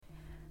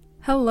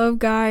Hello,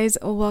 guys.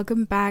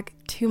 Welcome back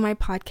to my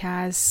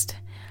podcast.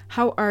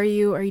 How are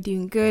you? Are you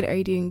doing good? Are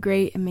you doing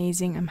great?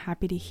 Amazing. I'm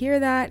happy to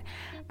hear that.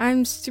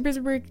 I'm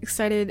super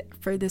excited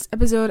for this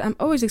episode. I'm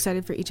always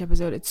excited for each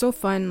episode. It's so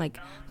fun,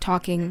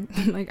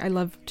 talking. I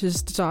love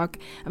just to talk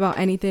about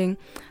anything.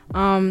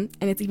 And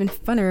it's even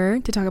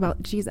funner to talk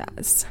about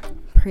Jesus.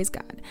 Praise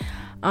God.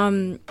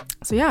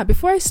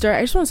 Before I start,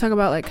 I just want to talk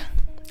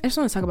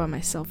about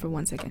myself for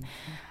 1 second.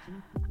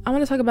 I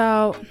want to talk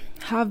about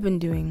how I've been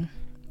doing.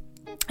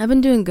 I've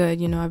been doing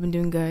good, I've been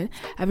doing good.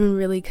 I've been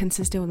really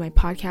consistent with my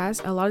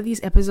podcast. A lot of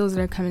these episodes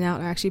that are coming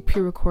out are actually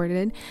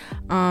pre-recorded.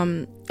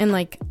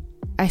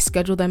 I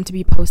schedule them to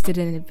be posted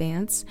in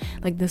advance.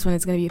 Like this one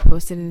is going to be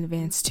posted in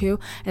advance too.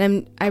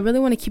 And I really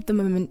want to keep the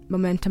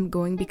momentum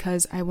going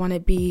because I want to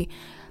be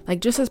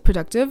just as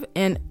productive.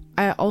 And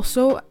I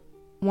also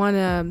want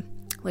to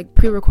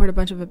pre-record a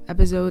bunch of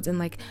episodes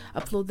and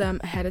upload them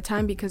ahead of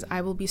time because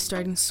I will be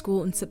starting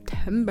school in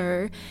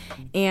September,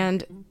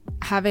 and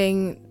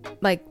having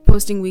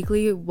posting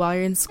weekly while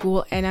you're in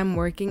school and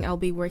I'll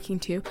be working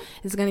too.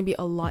 It's going to be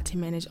a lot to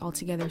manage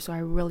altogether. So I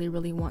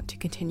really want to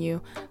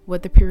continue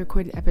with the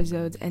pre-recorded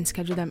episodes and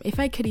schedule them. If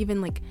I could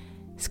even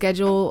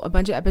schedule a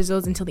bunch of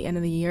episodes until the end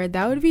of the year,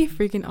 that would be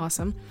freaking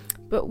awesome,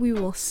 but we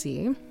will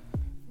see.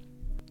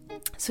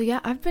 So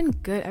yeah, I've been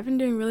good. I've been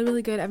doing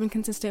really good. I've been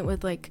consistent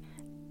with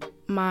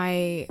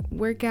my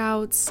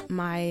workouts,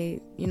 my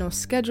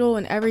schedule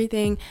and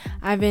everything.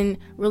 I've been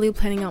really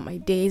planning out my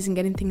days and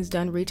getting things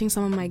done, reaching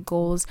some of my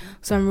goals,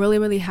 so I'm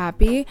really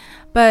happy.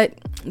 But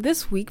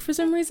this week, for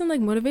some reason,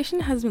 motivation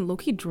has been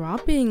low-key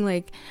dropping.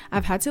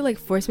 I've had to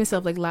force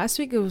myself. Last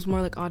week it was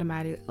more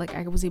automatic.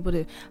 I was able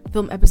to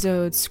film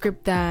episodes,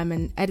 script them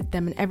and edit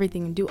them and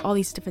everything and do all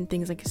these different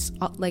things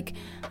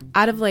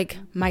out of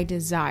my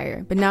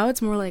desire. But now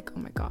it's more oh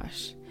my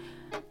gosh,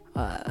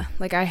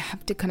 I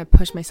have to kind of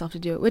push myself to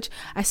do it, which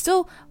I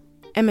still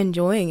am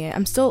enjoying it.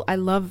 I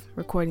love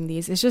recording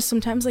these. It's just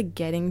sometimes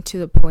getting to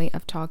the point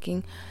of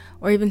talking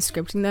or even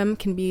scripting them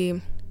can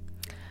be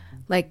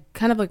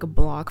kind of a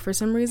block for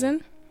some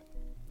reason.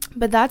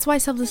 But that's why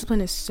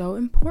self-discipline is so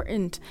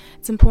important.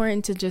 It's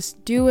important to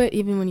just do it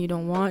even when you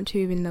don't want to,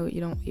 even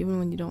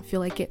when you don't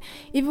feel like it,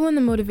 even when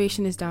the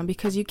motivation is down,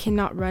 because you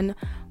cannot run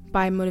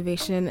by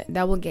motivation.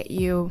 That will get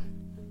you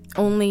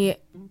only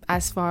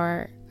as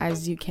far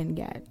as you can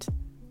get,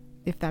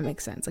 if that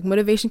makes sense.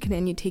 Motivation can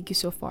only take you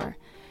so far.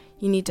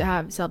 You need to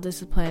have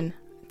self-discipline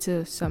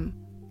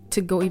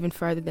to go even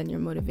farther than your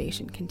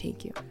motivation can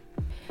take you.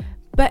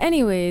 But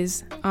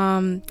anyways,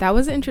 that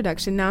was the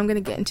introduction. Now I'm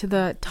going to get into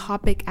the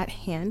topic at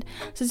hand.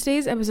 So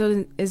today's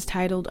episode is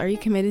titled, Are You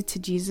Committed to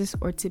Jesus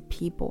or to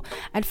People?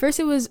 At first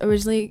it was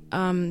originally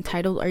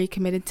titled, Are You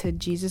Committed to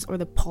Jesus or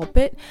the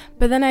Pulpit?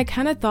 But then I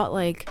kind of thought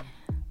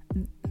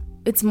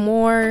it's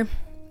more,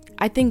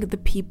 I think the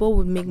people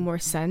would make more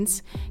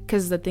sense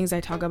because the things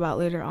I talk about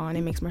later on,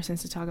 it makes more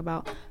sense to talk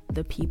about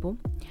the people.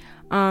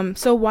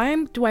 So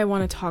why do I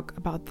want to talk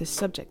about this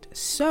subject?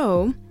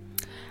 So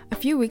a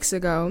few weeks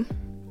ago,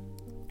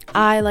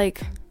 I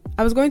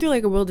was going through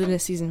a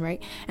wilderness season,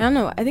 right? And I don't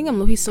know, I think I'm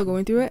low-key still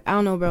going through it. I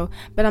don't know, bro,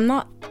 but I'm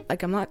not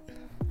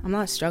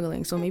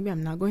struggling, so maybe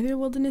I'm not going through a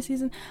wilderness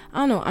season.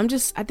 I don't know.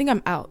 I think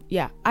I'm out.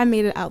 Yeah, I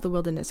made it out the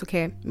wilderness.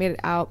 Okay, made it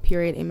out.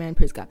 Period. Amen.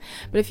 Praise God.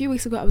 But a few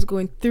weeks ago, I was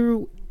going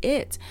through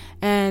it,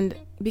 and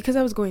because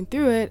I was going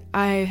through it,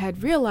 I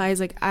had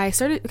realized I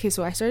started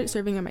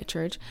serving at my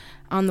church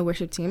on the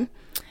worship team,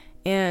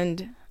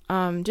 and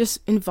just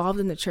involved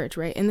in the church,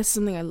 right? And this is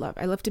something I love.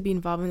 I love to be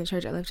involved in the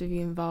church. I love to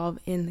be involved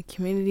in the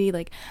community.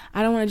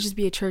 I don't want to just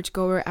be a church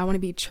goer. I want to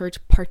be a church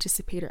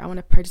participator. I want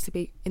to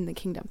participate in the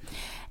kingdom.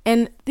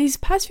 And these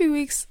past few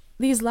weeks,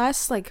 these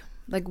last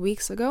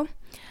weeks ago,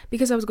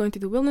 because I was going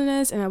through the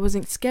wilderness and I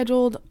wasn't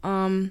scheduled,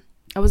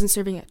 I wasn't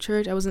serving at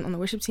church, I wasn't on the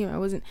worship team, I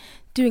wasn't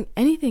doing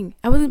anything,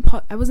 I wasn't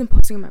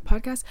posting on my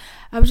podcast.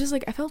 I was just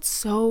I felt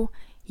so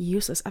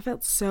useless. I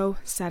felt so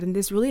sad, and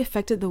this really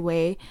affected the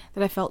way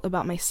that I felt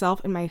about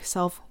myself and my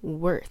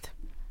self-worth.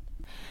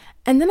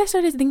 And then I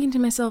started thinking to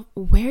myself,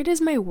 where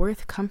does my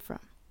worth come from?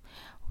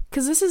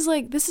 Because I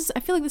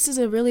feel like this is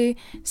a really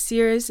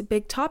serious,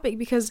 big topic,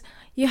 because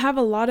you have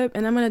a lot of,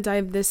 and I'm going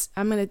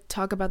to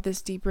talk about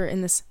this deeper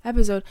in this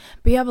episode,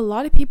 but you have a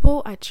lot of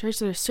people at church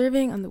that are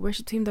serving on the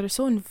worship team that are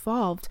so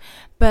involved,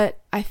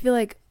 but I feel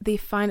like they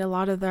find a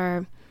lot of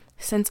their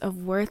sense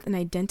of worth and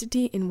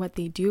identity in what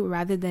they do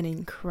rather than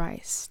in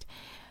Christ,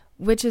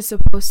 which is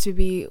supposed to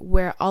be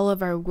where all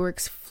of our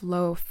works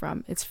flow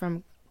from. It's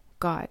from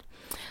God.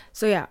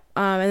 So yeah,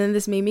 and then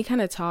this made me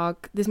kind of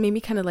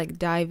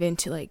dive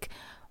into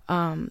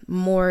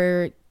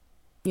more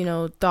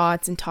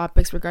thoughts and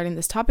topics regarding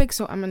this topic,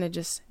 so I'm going to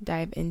just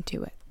dive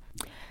into it.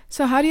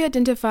 So how do you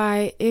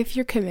identify if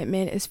your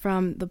commitment is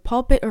from the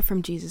pulpit or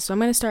from Jesus? So I'm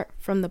going to start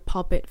from the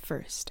pulpit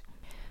first.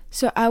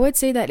 So I would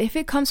say that if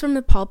it comes from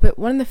the pulpit,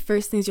 one of the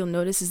first things you'll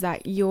notice is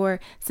that your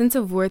sense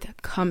of worth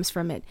comes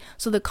from it.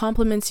 So the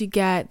compliments you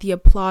get, the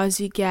applause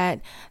you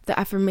get, the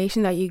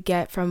affirmation that you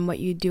get from what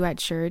you do at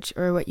church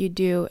or what you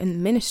do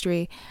in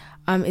ministry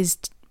is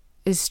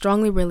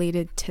strongly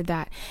related to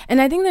that. And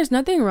I think there's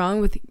nothing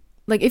wrong with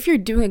like if you're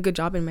doing a good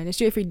job in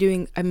ministry, if you're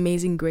doing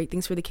amazing great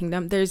things for the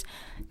kingdom, there's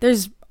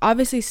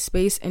obviously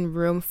space and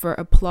room for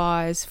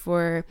applause,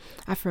 for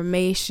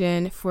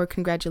affirmation, for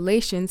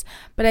congratulations.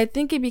 But I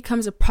think it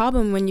becomes a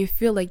problem when you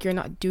feel like you're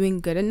not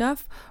doing good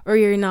enough, or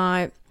you're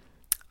not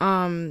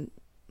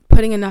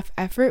putting enough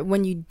effort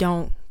when you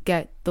don't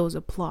get those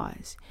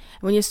applause,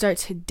 when you start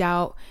to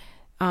doubt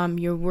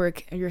your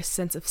work and your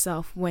sense of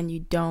self when you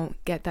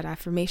don't get that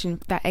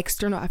affirmation, that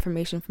external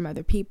affirmation from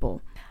other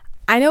people.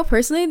 I know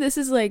personally this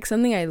is like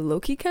something I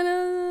low-key kind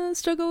of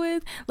struggle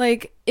with.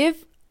 Like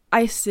if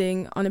I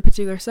sing on a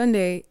particular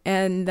Sunday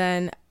and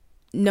then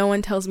no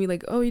one tells me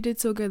like, oh, you did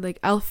so good, like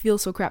I'll feel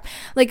so crap.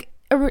 Like,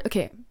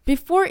 okay,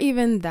 before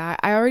even that,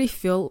 I already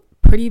feel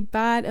pretty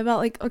bad about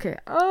like, okay,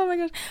 oh my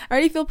gosh, I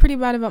already feel pretty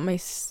bad about my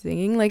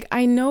singing. Like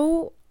I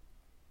know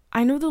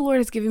the Lord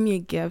has given me a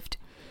gift,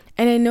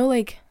 and I know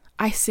like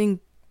I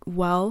sing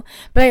well,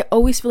 but I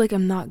always feel like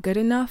I'm not good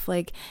enough,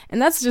 like,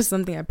 and that's just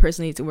something I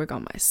personally need to work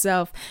on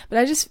myself. But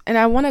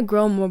I want to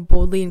grow more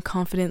boldly and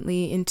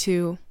confidently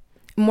into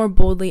more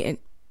bold and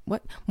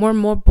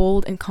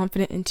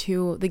confident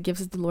into the gifts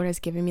that the Lord has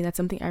given me. That's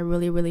something I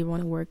really, really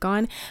want to work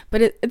on.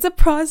 But it's a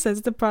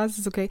process.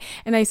 Okay.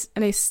 And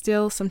I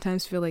still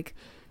sometimes feel like,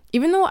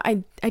 even though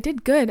I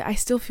did good, I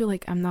still feel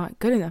like I'm not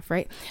good enough,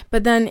 right?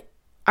 But then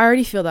I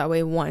already feel that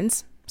way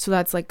once. So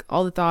that's like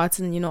all the thoughts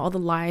and, all the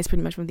lies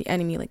pretty much from the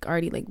enemy, like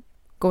already like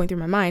going through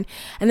my mind.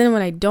 And then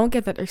when I don't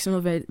get that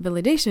external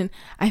validation,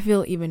 I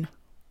feel even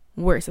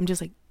worse. I'm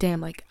just like, damn,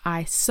 like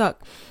I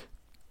suck.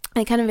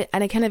 I kind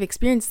of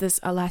experienced this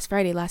last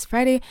Friday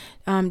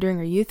during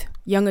our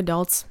young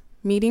adults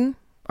meeting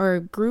or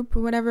group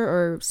or whatever,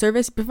 or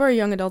service. Before a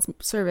young adults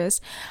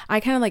service, I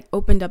kind of like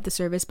opened up the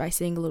service by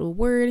saying a little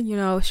word,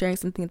 sharing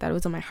something that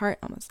was on my heart,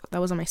 that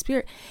was on my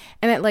spirit.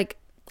 And it like,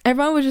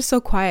 everyone was just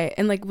so quiet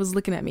and like was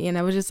looking at me, and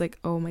I was just like,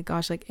 oh my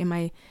gosh, like am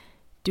I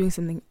doing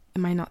something?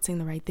 Am I not saying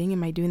the right thing?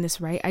 Am I doing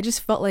this right? I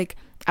just felt like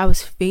I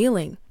was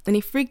failing, and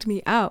it freaked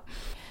me out.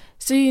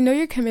 So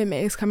your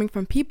commitment is coming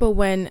from people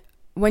when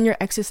you're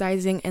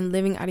exercising and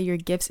living out of your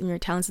gifts and your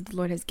talents that the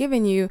Lord has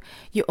given you.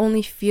 You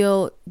only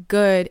feel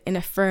good and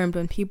affirmed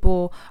when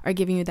people are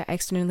giving you that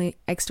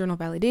external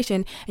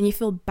validation, and you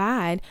feel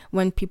bad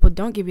when people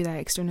don't give you that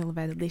external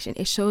validation.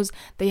 It shows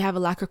that you have a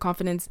lack of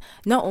confidence,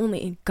 not only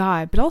in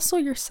God, but also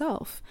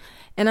yourself.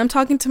 And I'm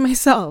talking to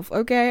myself,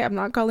 okay? I'm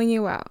not calling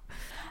you out.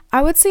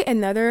 I would say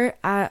another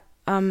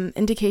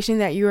indication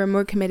that you are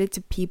more committed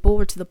to people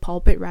or to the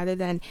pulpit rather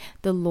than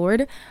the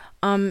Lord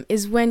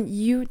is when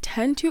you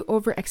tend to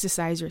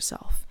over-exercise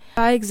yourself.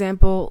 By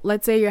example,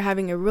 let's say you're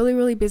having a really,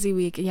 really busy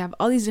week and you have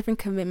all these different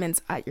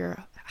commitments at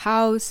your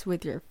house,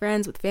 with your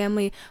friends, with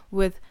family,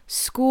 with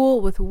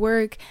school, with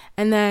work,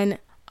 and then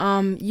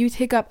you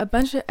take up a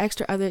bunch of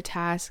extra other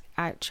tasks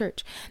at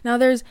church. Now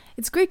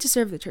it's great to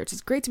serve the church.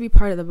 It's great to be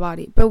part of the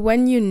body. But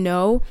when you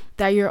know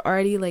that you're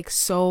already like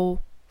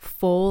so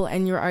full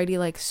and you're already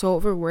like so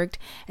overworked,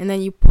 and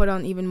then you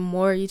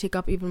take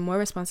up even more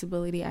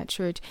responsibility at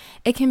church,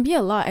 it can be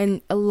a lot.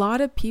 And a lot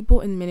of people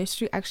in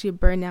ministry actually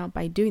burn out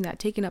by doing that,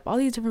 taking up all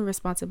these different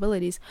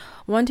responsibilities,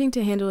 wanting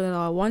to handle it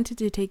all, wanting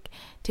to take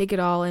it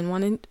all, and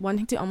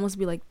wanting to almost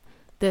be like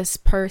this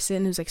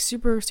person who's like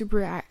super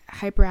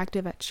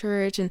hyperactive at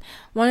church, and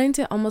wanting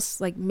to almost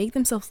like make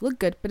themselves look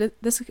good. But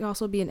this could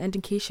also be an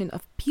indication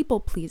of people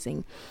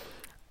pleasing.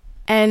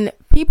 And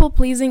people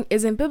pleasing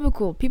isn't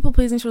biblical. People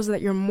pleasing shows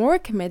that you're more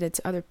committed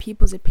to other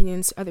people's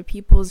opinions, to other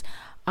people's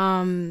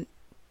validation,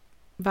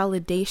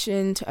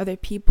 to other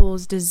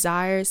people's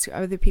desires, to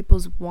other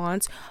people's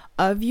wants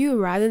of you,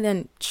 rather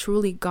than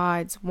truly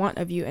God's want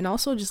of you. And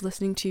also just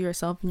listening to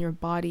yourself and your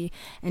body,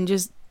 and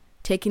just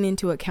taking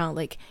into account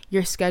like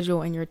your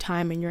schedule and your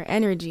time and your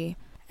energy.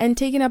 And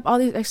taking up all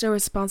these extra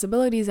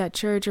responsibilities at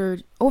church, or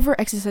over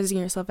exercising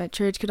yourself at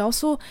church, could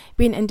also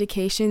be an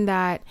indication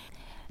that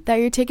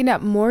you're taking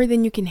up more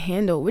than you can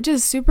handle, which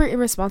is super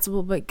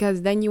irresponsible,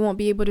 because then you won't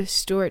be able to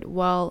steward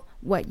well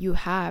what you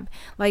have.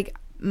 Like,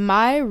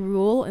 my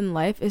rule in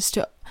life is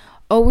to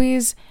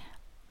always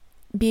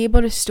be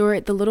able to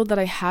steward the little that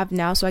I have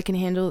now, so I can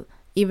handle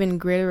even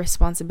greater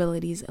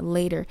responsibilities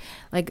later.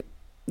 Like,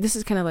 this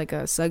is kind of like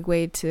a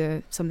segue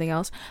to something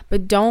else,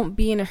 but don't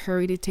be in a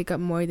hurry to take up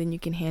more than you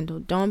can handle.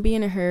 Don't be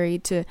in a hurry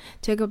to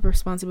take up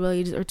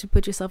responsibilities or to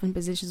put yourself in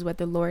positions where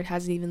the Lord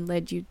hasn't even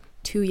led you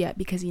to yet,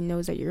 because he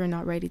knows that you're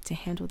not ready to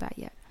handle that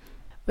yet.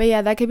 But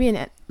yeah, that could be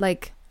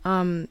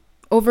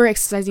over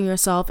exercising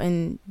yourself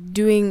and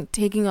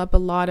taking up a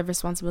lot of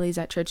responsibilities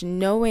at church,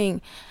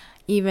 knowing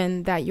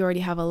even that you already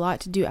have a lot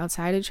to do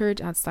outside of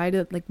church, outside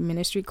of like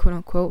ministry, quote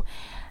unquote,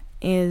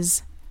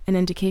 is an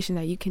indication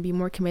that you can be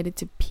more committed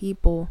to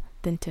people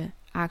than to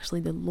actually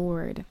the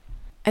Lord.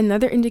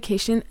 Another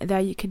indication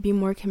that you could be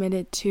more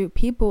committed to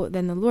people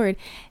than the Lord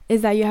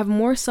is that you have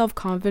more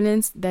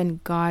self-confidence than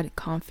God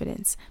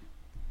confidence.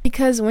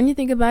 Because when you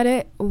think about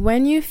it,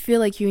 when you feel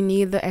like you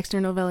need the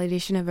external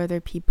validation of other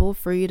people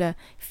for you to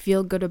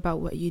feel good about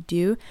what you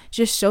do,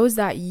 just shows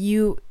that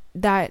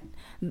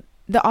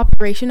the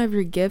operation of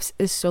your gifts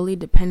is solely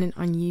dependent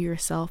on you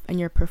yourself and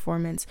your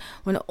performance.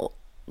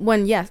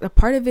 when, yes, a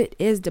part of it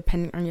is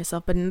dependent on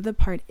yourself, but another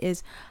part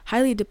is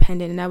highly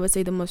dependent, and I would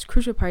say the most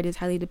crucial part is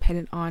highly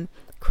dependent on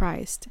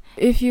Christ.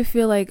 If you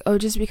feel like, oh,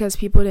 just because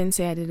people didn't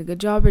say I did a good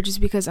job, or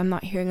just because I'm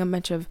not hearing a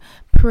bunch of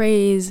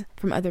praise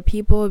from other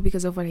people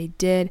because of what I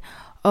did,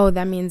 oh,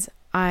 that means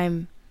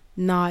I'm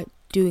not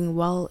doing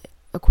well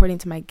according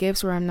to my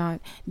gifts, or I'm not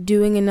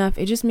doing enough.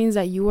 It just means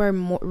that you are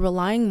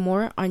relying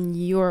more on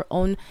your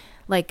own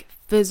like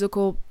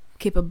physical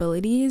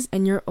capabilities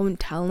and your own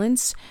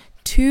talents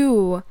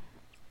to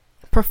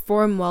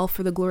perform well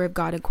for the glory of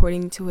God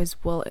according to his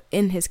will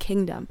in his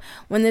kingdom,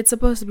 when it's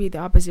supposed to be the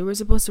opposite. We're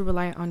supposed to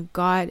rely on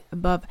God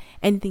above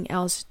anything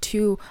else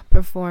to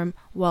perform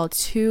well,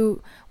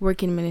 to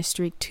work in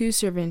ministry, to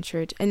serve in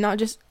church, and not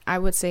just, I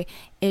would say,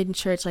 in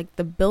church like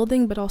the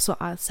building, but also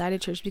outside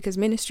of church, because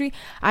ministry,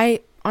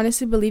 I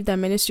honestly believe that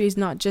ministry is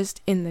not just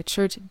in the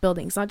church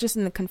building. It's not just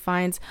in the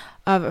confines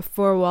of a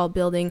four-wall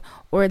building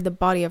or the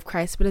body of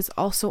Christ, but it's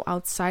also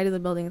outside of the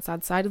building. It's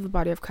outside of the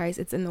body of Christ.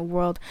 It's in the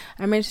world.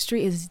 Our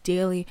ministry is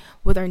daily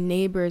with our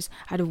neighbors,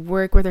 at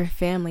work, with our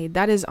family.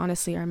 That is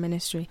honestly our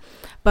ministry.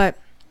 But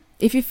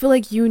if you feel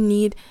like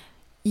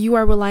you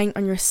are relying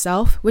on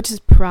yourself, which is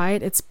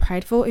pride, it's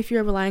prideful. If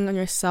you're relying on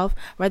yourself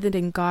rather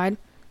than God,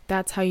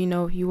 that's how you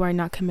know you are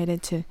not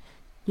committed to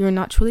You're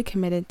not truly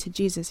committed to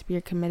Jesus if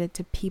you're committed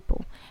to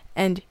people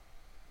and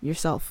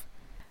yourself.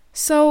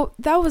 So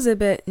that was a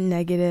bit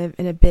negative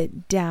and a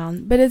bit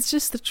down, but it's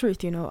just the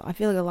truth, I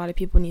feel like a lot of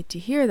people need to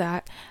hear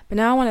that. But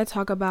now I want to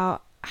talk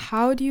about,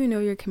 how do you know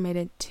you're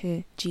committed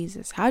to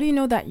Jesus? How do you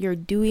know that your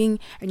doing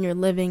and your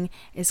living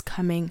is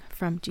coming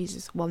from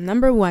Jesus? Well,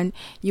 number one,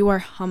 you are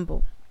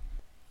humble.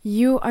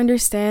 You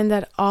understand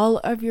that all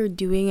of your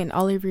doing and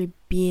all of your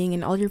being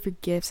and all of your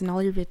gifts and all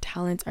of your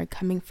talents are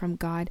coming from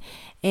God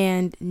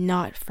and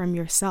not from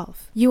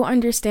yourself. You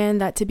understand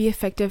that to be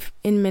effective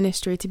in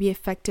ministry, to be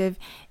effective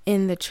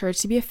in the church,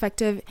 to be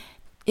effective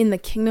in the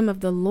kingdom of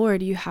the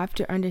Lord, you have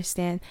to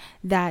understand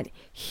that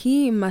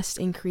he must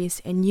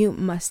increase and you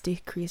must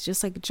decrease,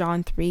 just like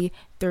John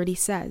 3:30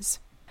 says.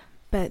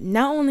 But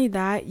not only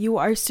that, you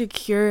are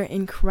secure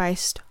in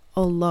Christ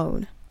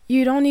alone.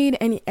 You don't need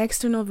any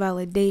external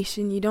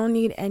validation. You don't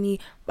need any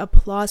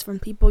applause from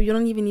people. You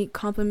don't even need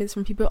compliments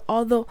from people,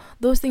 although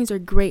those things are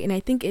great. And I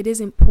think it is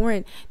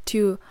important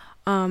to,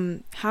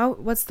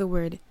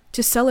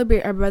 to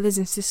celebrate our brothers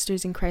and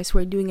sisters in Christ who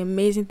are doing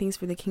amazing things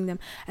for the kingdom.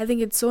 I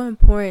think it's so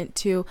important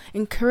to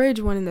encourage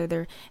one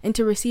another and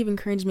to receive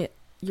encouragement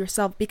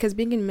yourself, because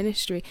being in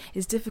ministry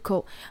is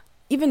difficult.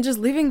 Even just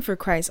living for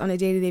Christ on a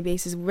day-to-day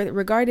basis,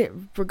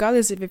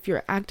 regardless of if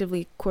you're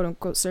actively,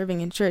 quote-unquote,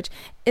 serving in church,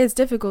 it's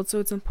difficult. So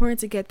it's important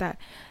to get that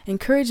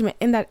encouragement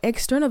and that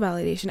external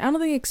validation. I don't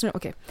think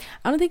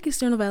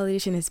external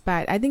validation is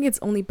bad. I think it's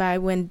only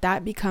bad when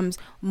that becomes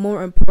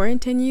more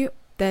important in you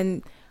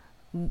than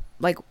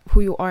like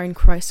who you are in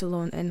Christ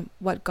alone and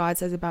what God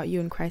says about you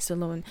in Christ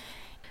alone.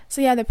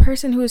 So yeah, the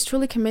person who is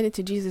truly committed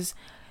to Jesus,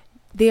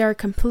 they are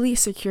completely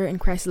secure in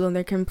Christ alone.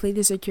 They're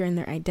completely secure in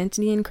their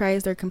identity in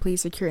Christ. They're completely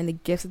secure in the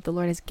gifts that the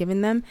Lord has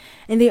given them.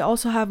 And they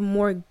also have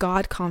more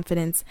God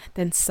confidence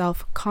than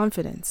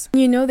self-confidence.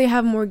 They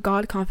have more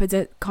God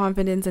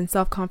confidence and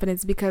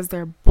self-confidence because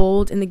they're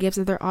bold in the gifts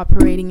that they're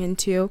operating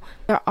into.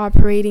 They're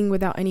operating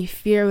without any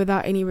fear,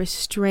 without any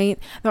restraint.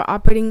 They're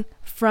operating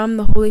from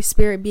the Holy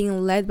Spirit,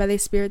 being led by the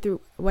Spirit through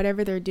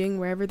whatever they're doing,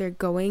 wherever they're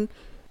going.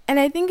 And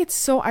I think it's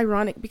so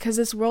ironic because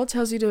this world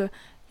tells you to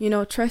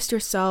trust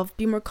yourself,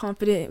 be more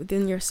confident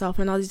within yourself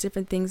and all these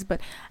different things. But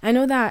I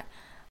know that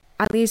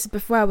at least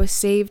before I was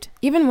saved,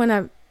 even when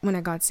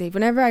I got saved,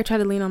 whenever I try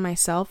to lean on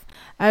myself,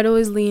 I would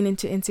always lean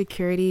into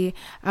insecurity.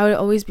 I would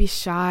always be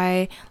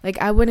shy. Like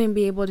I wouldn't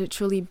be able to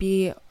truly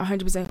be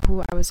 100%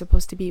 who I was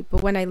supposed to be.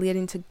 But when I leaned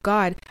into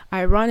God,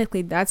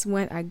 ironically, that's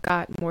when I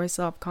got more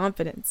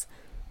self-confidence.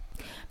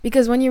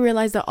 Because when you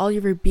realize that all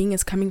of your being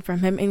is coming from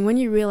him, and when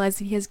you realize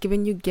that he has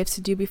given you gifts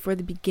to do before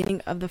the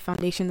beginning of the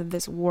foundation of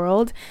this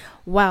world,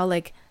 wow,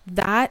 like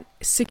that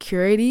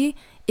security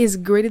is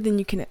greater than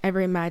you can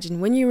ever imagine.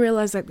 When you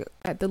realize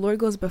that the Lord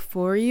goes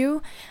before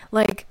you,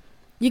 like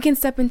you can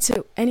step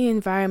into any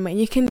environment,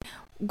 you can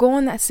go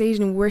on that stage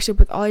and worship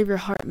with all of your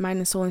heart, mind,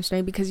 and soul and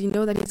strength, because you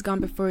know that he's gone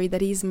before you, that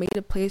he's made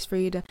a place for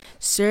you to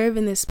serve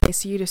in this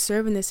place, for you to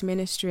serve in this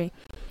ministry.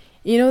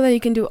 You know that you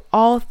can do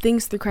all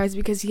things through Christ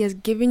because he has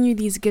given you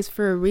these gifts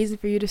for a reason,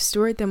 for you to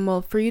steward them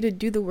well, for you to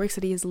do the works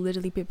that he has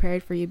literally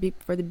prepared for you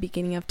before the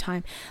beginning of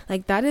time.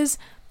 Like that is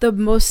the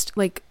most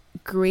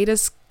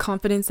greatest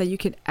confidence that you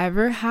could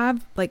ever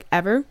have,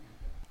 ever.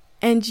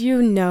 And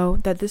you know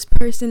that this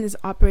person is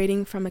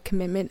operating from a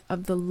commitment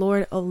of the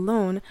Lord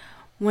alone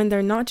when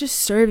they're not just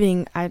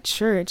serving at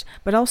church,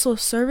 but also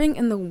serving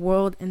in the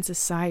world and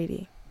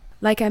society.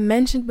 Like I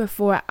mentioned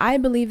before, I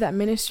believe that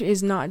ministry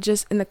is not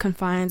just in the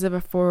confines of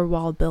a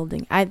four-wall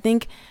building. I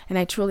think, and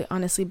I truly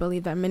honestly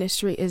believe that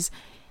ministry is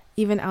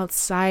even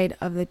outside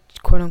of the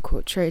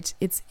quote-unquote church.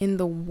 It's in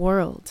the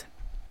world.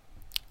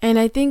 And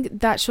I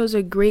think that shows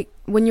a great,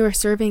 when you are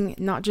serving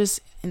not just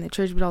in the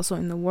church but also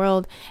in the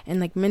world, and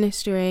like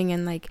ministering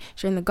and like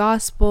sharing the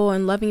gospel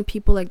and loving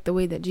people like the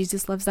way that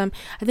Jesus loves them.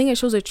 I think it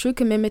shows a true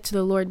commitment to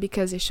the Lord,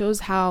 because it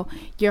shows how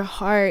your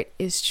heart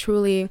is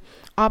truly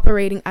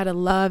operating out of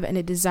love and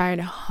a desire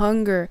and a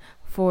hunger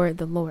for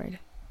the Lord.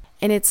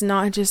 And it's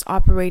not just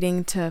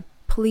operating to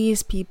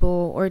please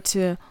people or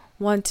to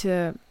want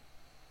to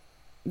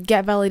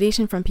get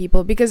validation from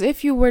people, because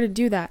if you were to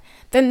do that,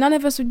 then none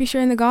of us would be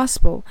sharing the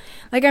gospel.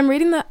 Like, I'm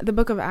reading the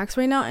book of Acts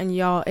right now, and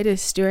y'all, it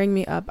is stirring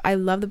me up. I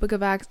love the book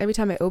of Acts. Every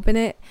time I open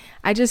it,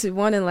 I just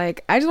want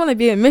to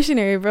be a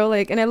missionary, bro.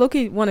 Like, and I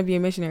low-key want to be a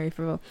missionary,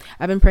 for real.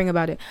 I've been praying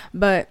about it,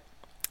 but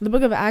the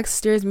book of Acts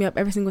stirs me up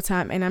every single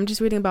time. And I'm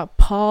just reading about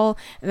Paul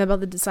and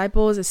about the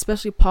disciples,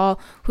 especially Paul,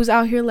 who's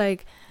out here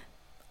like,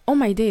 oh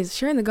my days,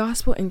 sharing the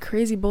gospel in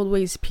crazy bold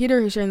ways. Peter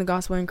is sharing the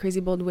gospel in crazy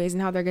bold ways,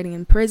 and how they're getting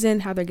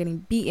imprisoned, how they're getting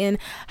beaten,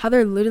 how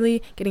they're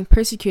literally getting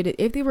persecuted.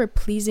 If they were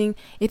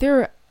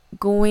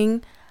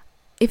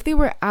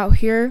out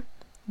here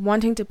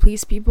wanting to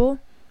please people,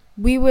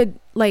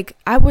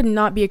 I would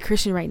not be a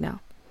Christian right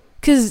now.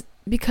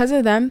 Because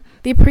of them,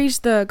 they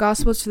preach the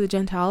gospel to the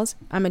Gentiles.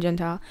 I'm a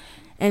Gentile.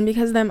 And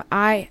because of them,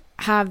 I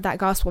have that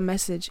gospel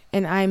message,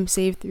 and I'm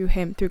saved through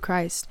him, through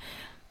Christ.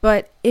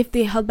 But if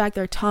they held back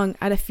their tongue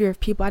out of fear of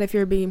people, out of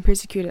fear of being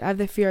persecuted, out of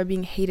the fear of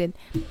being hated,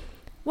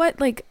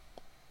 the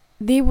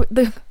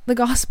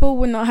gospel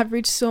would not have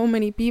reached so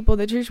many people.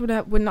 The church would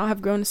not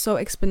have grown so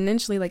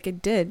exponentially like it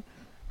did.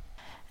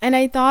 And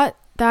I thought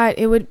that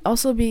it would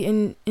also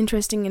be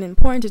interesting and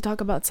important to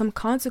talk about some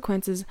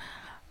consequences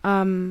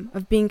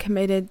of being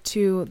committed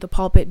to the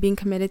pulpit, being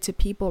committed to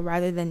people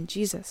rather than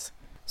Jesus.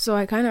 So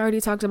I kind of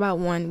already talked about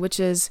one, which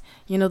is,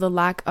 the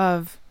lack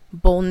of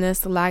boldness,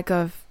 the lack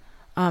of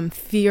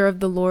fear of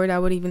the Lord. I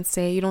would even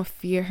say you don't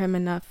fear him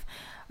enough.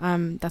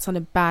 That's not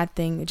a bad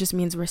thing. It just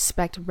means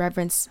respect,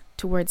 reverence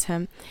towards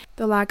him.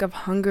 The lack of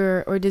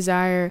hunger or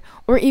desire,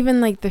 or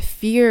even like the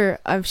fear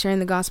of sharing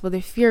the gospel,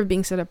 the fear of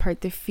being set apart,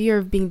 the fear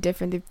of being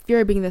different, the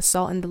fear of being the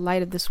salt and the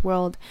light of this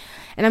world.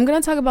 And I'm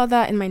going to talk about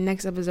that in my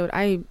next episode.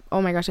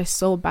 Oh my gosh, I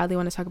so badly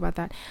want to talk about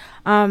that.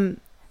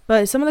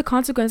 But some of the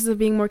consequences of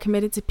being more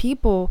committed to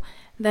people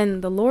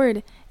than the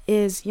Lord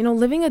is,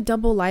 living a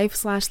double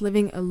life /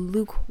 living a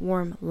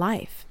lukewarm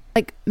life.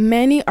 Like,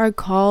 many are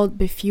called,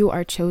 but few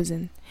are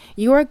chosen.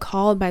 You are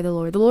called by the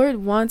Lord. The Lord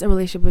wants a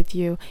relationship with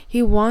you.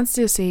 He wants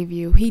to save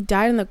you. He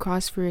died on the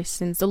cross for your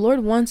sins. The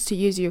Lord wants to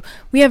use you.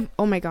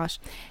 Oh my gosh.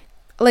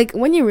 Like,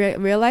 when you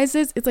realize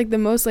this, it's like the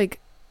most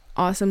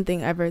awesome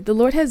thing ever. The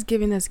Lord has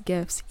given us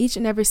gifts. Each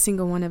and every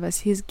single one of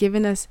us. He's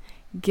given us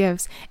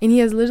gifts. And he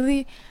has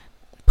literally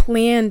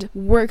planned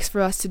works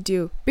for us to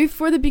do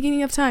before the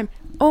beginning of time.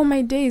 Oh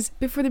my days,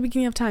 before the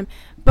beginning of time.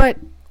 But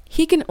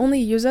he can only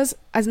use us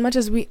as much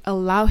as we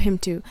allow him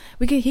to.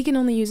 He can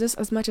only use us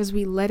as much as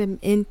we let him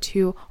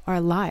into our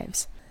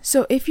lives.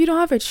 So if you don't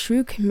have a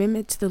true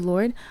commitment to the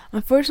Lord,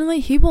 unfortunately,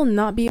 he will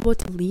not be able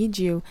to lead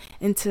you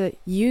and to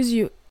use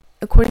you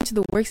according to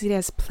the works he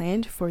has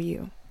planned for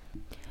you.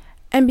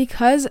 And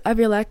because of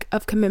your lack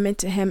of commitment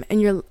to him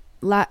and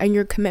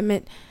your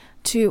commitment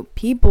to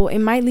people, it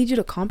might lead you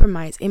to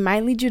compromise. It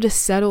might lead you to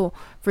settle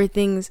for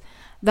things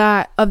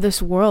that of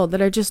this world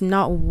that are just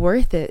not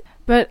worth it.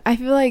 But I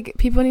feel like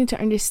people need to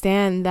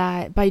understand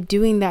that by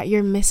doing that,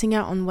 you're missing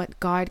out on what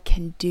God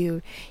can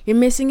do. You're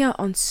missing out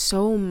on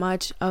so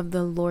much of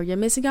the Lord. You're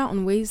missing out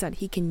on ways that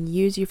he can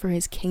use you for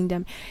his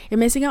kingdom. You're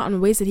missing out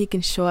on ways that he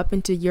can show up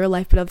into your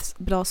life,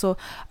 but also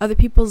other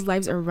people's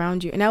lives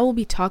around you. And I will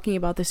be talking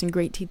about this in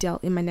great detail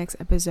in my next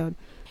episode.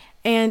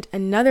 And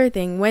another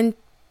thing, when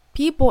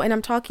people, and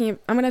I'm going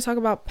to talk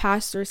about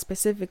pastors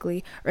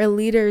specifically, or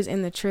leaders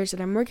in the church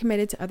that are more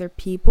committed to other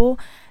people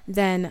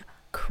than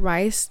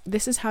Christ,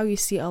 this is how you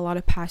see a lot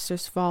of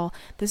pastors fall.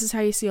 This is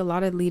how you see a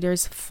lot of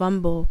leaders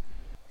fumble.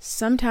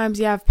 Sometimes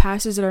you have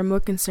pastors that are more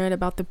concerned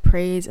about the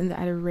praise and the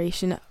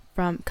adoration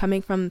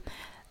coming from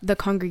the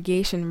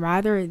congregation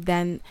rather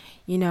than,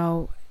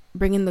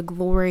 bringing the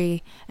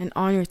glory and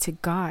honor to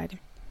God.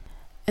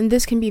 And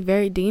this can be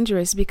very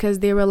dangerous because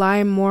they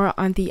rely more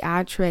on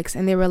theatrics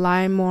and they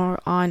rely more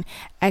on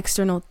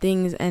external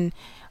things and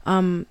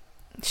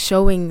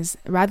showings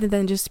rather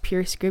than just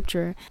pure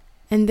scripture.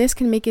 And this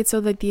can make it so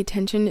that the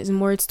attention is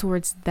more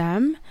towards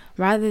them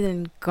rather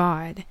than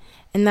God.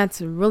 And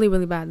that's really,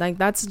 really bad.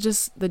 That's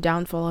just the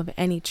downfall of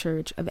any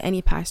church, of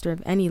any pastor,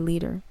 of any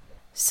leader.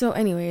 So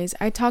anyways,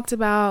 I talked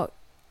about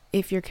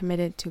if you're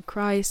committed to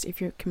Christ,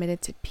 if you're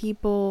committed to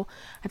people.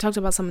 I talked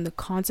about some of the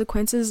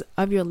consequences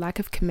of your lack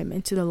of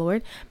commitment to the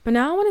Lord. But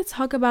now I want to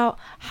talk about,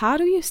 how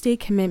do you stay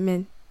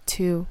commitment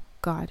to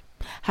God?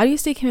 How do you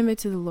stay commitment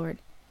to the Lord?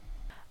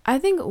 I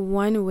think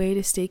one way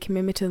to stay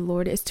commitment to the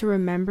Lord is to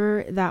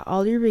remember that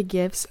all your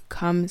gifts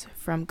comes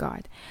from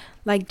God.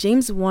 Like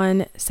James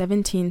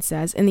 1:17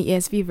 says, in the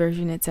ESV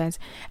version, it says,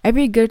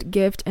 "Every good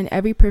gift and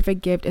every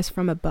perfect gift is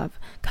from above,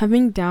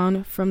 coming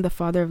down from the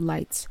Father of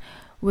lights,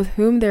 with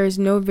whom there is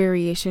no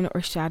variation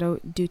or shadow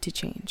due to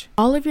change."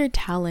 All of your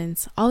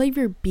talents, all of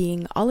your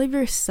being, all of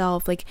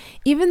yourself,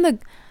 even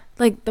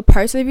the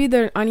parts of you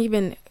that aren't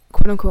even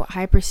quote unquote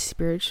hyper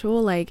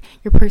spiritual, like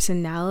your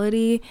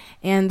personality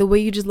and the way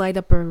you just light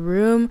up a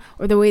room,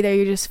 or the way that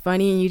you're just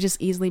funny and you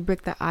just easily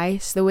break the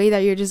ice, the way that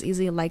you're just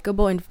easily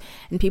likable and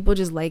people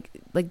just like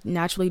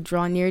naturally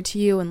draw near to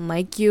you and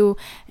like you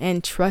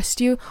and trust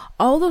you,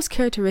 all those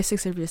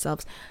characteristics of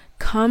yourselves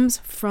comes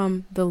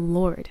from the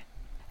Lord.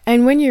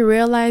 And when you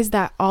realize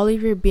that all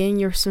of your being,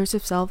 your source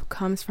of self,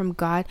 comes from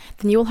God,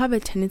 then you will have a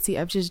tendency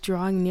of just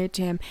drawing near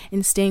to Him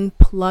and staying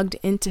plugged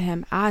into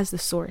Him as the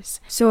source.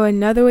 So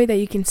another way that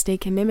you can stay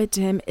committed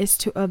to Him is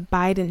to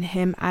abide in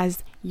Him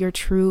as your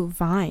true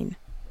vine.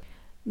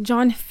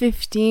 John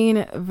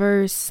 15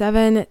 verse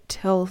 7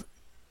 till...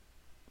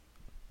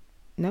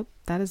 Nope,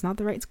 that is not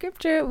the right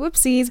scripture.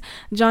 Whoopsies.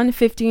 John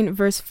 15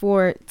 verse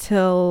 4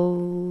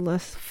 till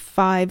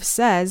 5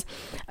 says,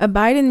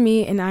 "Abide in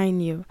me and I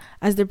in you,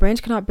 as the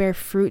branch cannot bear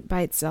fruit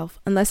by itself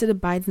unless it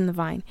abides in the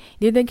vine.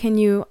 Neither can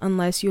you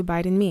unless you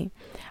abide in me.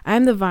 I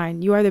am the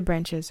vine, you are the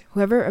branches.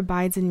 Whoever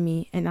abides in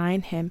me and I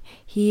in him,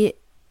 he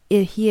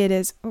it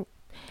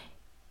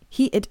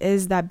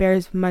is that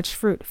bears much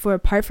fruit. For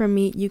apart from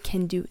me, you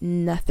can do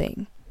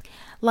nothing."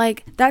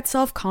 Like, that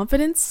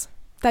self-confidence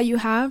that you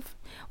have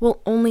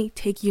will only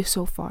take you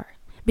so far,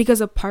 because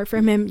apart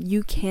from Him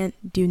you can't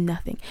do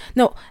nothing.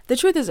 No, the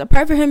truth is,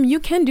 apart from Him you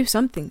can do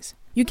some things.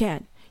 You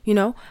can,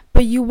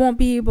 but you won't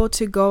be able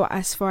to go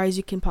as far as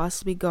you can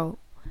possibly go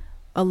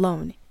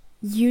alone.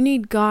 You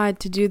need God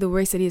to do the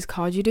works that He has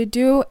called you to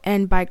do,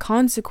 and by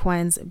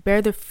consequence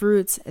bear the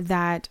fruits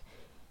that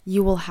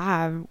you will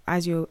have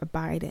as you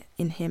abide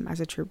in Him as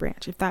a true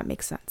branch, if that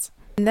makes sense.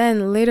 And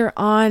then later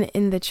on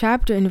in the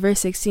chapter, in verse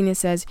 16, it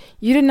says,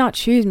 "You did not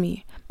choose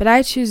me, but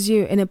I choose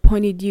you and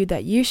appointed you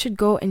that you should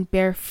go and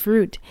bear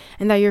fruit,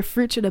 and that your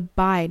fruit should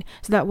abide,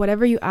 so that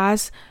whatever you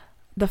ask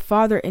the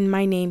Father in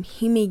my name,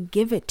 He may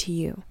give it to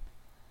you."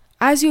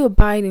 As you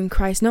abide in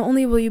Christ, not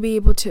only will you be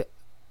able to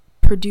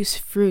produce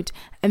fruit,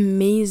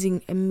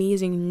 amazing,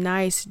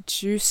 nice,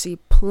 juicy,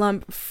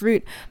 plump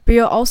fruit, but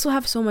you'll also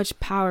have so much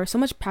power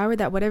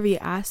that whatever you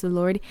ask the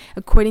Lord,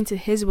 according to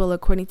His will,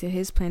 according to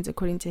His plans,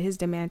 according to His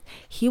demands,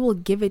 He will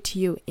give it to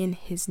you in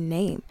His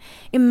name.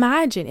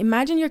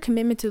 Imagine your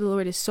commitment to the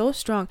Lord is so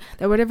strong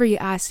that whatever you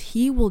ask,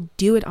 He will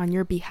do it on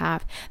your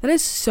behalf. That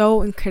is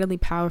so incredibly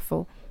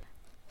powerful.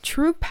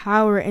 True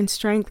power and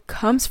strength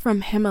comes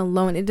from Him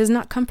alone. It does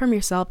not come from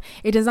yourself.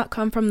 It does not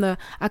come from the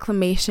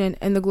acclamation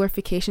and the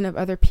glorification of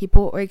other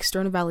people or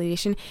external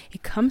validation.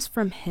 It comes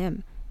from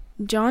Him.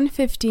 John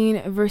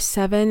 15 verse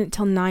 7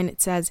 till 9,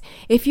 it says,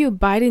 "If you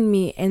abide in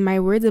me and my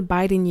words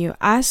abide in you,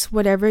 ask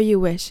whatever you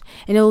wish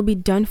and it will be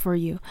done for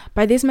you.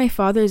 By this my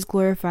Father is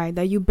glorified,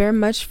 that you bear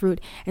much fruit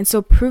and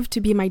so prove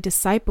to be my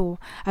disciple.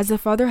 As the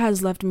Father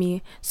has loved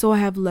me, so I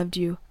have loved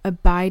you.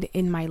 Abide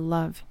in my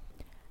love."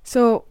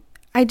 So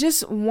I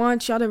just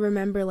want y'all to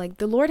remember,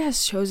 the Lord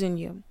has chosen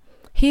you.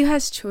 He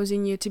has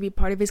chosen you to be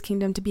part of His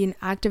kingdom, to be an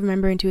active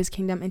member into His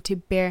kingdom, and to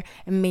bear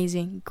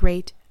amazing,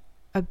 great,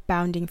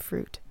 abounding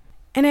fruit.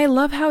 And I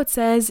love how it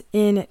says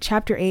in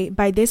chapter 8,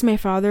 "By this my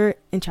Father,"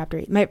 in chapter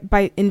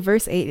 8, in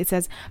verse 8, it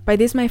says, "By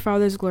this my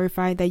Father is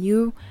glorified, that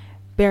you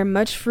bear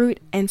much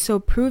fruit and so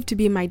prove to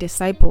be my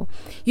disciple."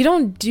 You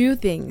don't do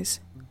things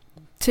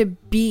to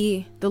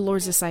be the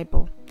Lord's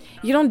disciple.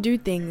 You don't do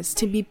things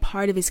to be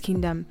part of His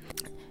kingdom.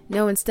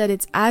 No, instead,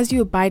 it's as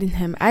you abide in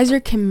Him, as you're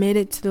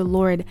committed to the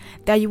Lord,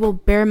 that you will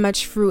bear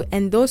much fruit,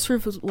 and those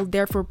fruits will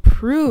therefore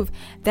prove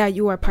that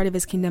you are part of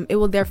His kingdom. It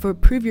will therefore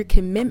prove your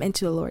commitment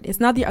to the Lord. It's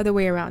not the other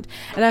way around.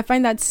 And I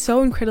find that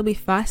so incredibly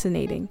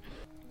fascinating.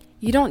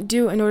 You don't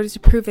do in order to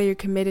prove that you're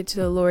committed to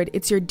the Lord.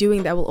 It's your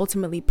doing that will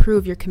ultimately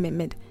prove your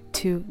commitment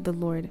to the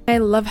Lord. I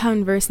love how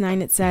in verse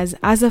 9 it says,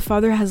 "As the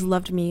Father has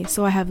loved me,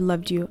 so I have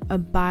loved you.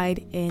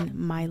 Abide in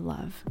my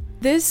love."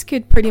 This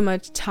could pretty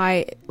much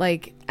tie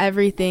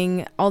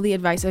everything, all the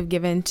advice I've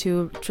given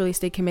to truly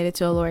stay committed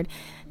to the Lord.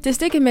 To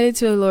stay committed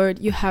to the Lord,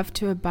 you have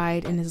to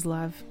abide in His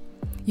love.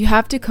 You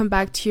have to come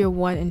back to your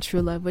one and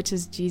true love, which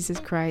is Jesus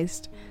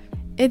Christ.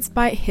 It's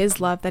by His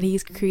love that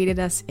He's created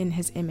us in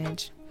His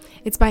image.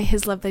 It's by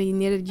His love that He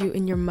knitted you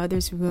in your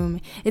mother's womb.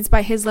 It's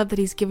by His love that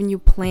He's given you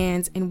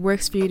plans and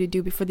works for you to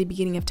do before the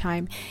beginning of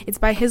time. It's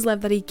by His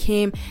love that He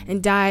came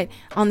and died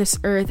on this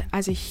earth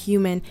as a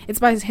human. It's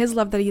by His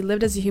love that He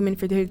lived as a human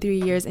for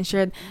 33 years and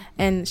shared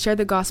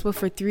the gospel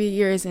for 3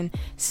 years and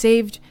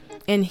saved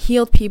and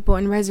healed people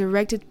and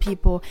resurrected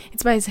people.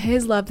 It's by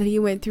His love that He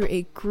went through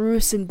a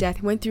gruesome death.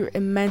 He went through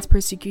immense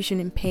persecution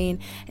and pain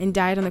and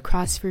died on the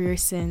cross for your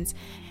sins.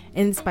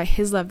 And it's by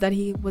His love that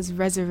He was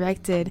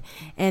resurrected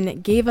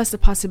and gave us the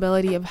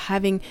possibility of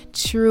having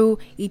true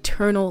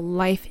eternal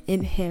life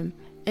in Him.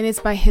 And it's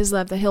by His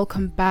love that He'll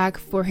come back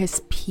for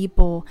His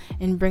people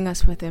and bring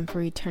us with Him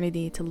for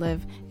eternity to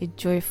live a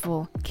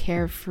joyful,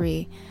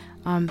 carefree,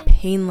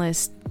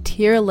 painless,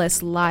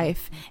 tearless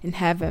life in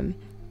heaven.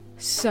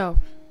 So,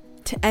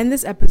 to end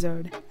this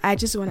episode, I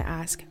just want to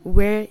ask,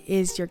 where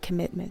is your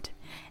commitment?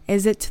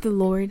 Is it to the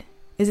Lord?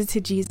 Is it to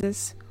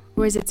Jesus?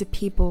 Or is it to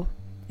people?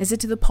 Is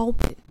it to the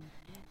pulpit?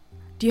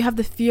 Do you have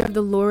the fear of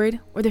the Lord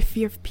or the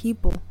fear of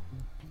people?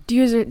 Do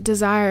you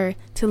desire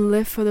to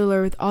live for the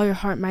Lord with all your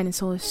heart, mind, and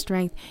soul and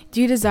strength?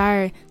 Do you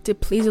desire to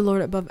please the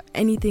Lord above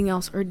anything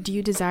else, or do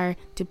you desire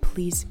to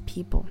please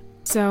people?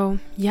 So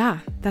yeah,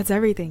 that's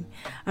everything.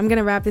 I'm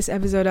gonna wrap this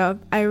episode up.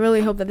 I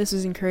really hope that this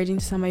was encouraging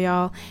to some of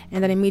y'all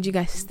and that it made you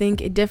guys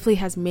think. It definitely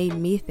has made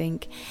me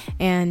think.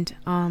 And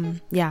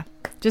yeah,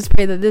 just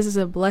pray that this is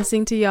a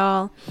blessing to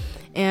y'all.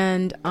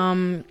 And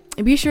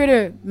be sure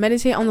to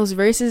meditate on those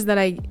verses that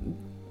I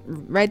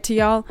read to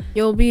y'all.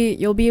 You'll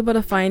be able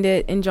to find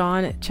it in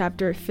John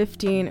chapter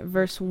 15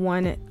 verse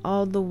 1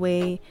 all the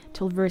way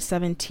till verse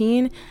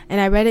 17, and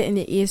I read it in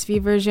the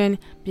ESV version,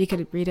 but you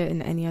could read it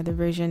in any other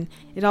version.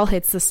 It all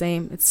hits the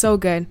same. It's so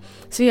good.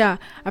 So yeah,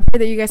 I pray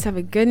that you guys have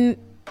a good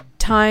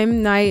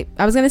night.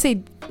 I was gonna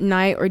say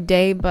night or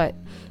day, but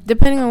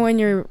depending on when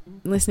you're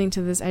listening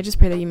to this, I just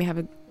pray that you may have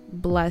a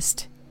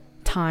blessed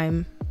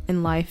time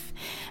in life,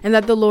 and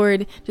that the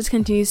Lord just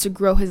continues to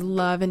grow his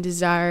love and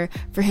desire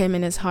for him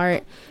in his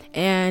heart.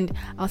 And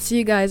I'll see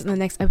you guys in the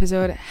next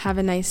episode. Have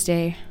a nice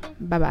day.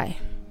 Bye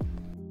bye.